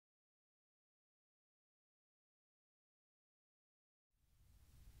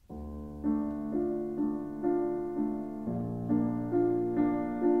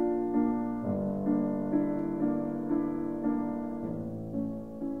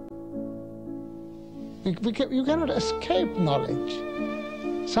You cannot escape knowledge.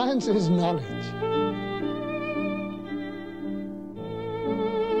 Science is knowledge.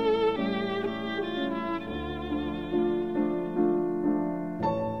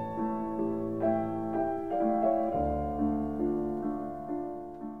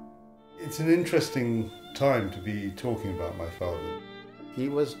 It's an interesting time to be talking about my father. He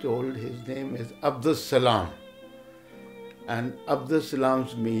was told his name is Abdus Salam, and Abdus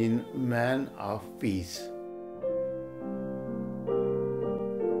Salams mean man of peace.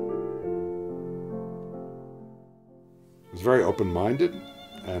 He was very open-minded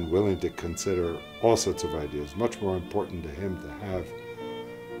and willing to consider all sorts of ideas. Much more important to him to have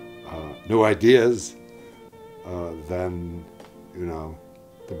new ideas than,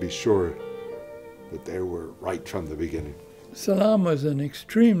 to be sure that they were right from the beginning. Salam was an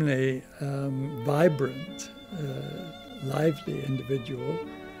extremely vibrant, lively individual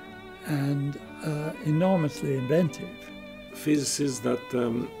and enormously inventive. Physicists that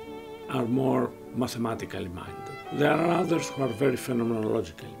are more mathematically minded. There are others who are very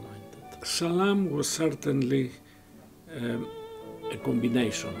phenomenologically minded. Salam was certainly a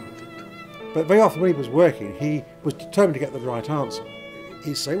combination of it. But very often when he was working, he was determined to get the right answer.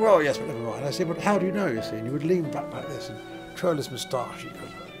 He'd say, well, yes, but never mind. I said, but how do you know, you see? And he would lean back like this and twirl his moustache.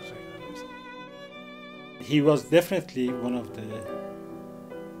 He was definitely one of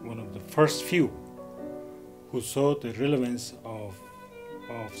the first few who saw the relevance of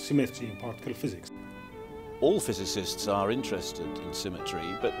symmetry in particle physics. All physicists are interested in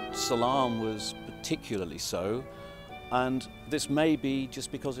symmetry, but Salam was particularly so, and this may be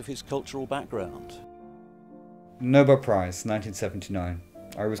just because of his cultural background. Nobel Prize, 1979.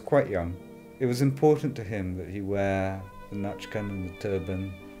 I was quite young. It was important to him that he wear the nachkan and the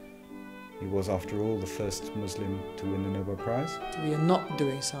turban. He was, after all, the first Muslim to win the Nobel Prize. We are not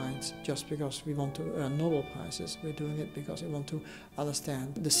doing science just because we want to earn Nobel Prizes. We're doing it because we want to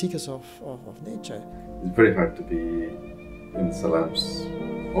understand the secrets of nature. It's very hard to be in Salam's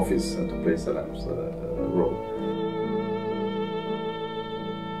office and to play Salam's role.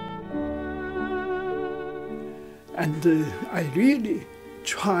 And I really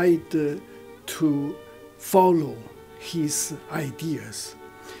tried to follow his ideas.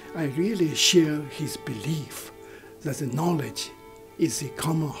 I really share his belief that the knowledge is a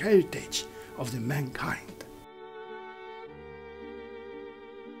common heritage of the mankind.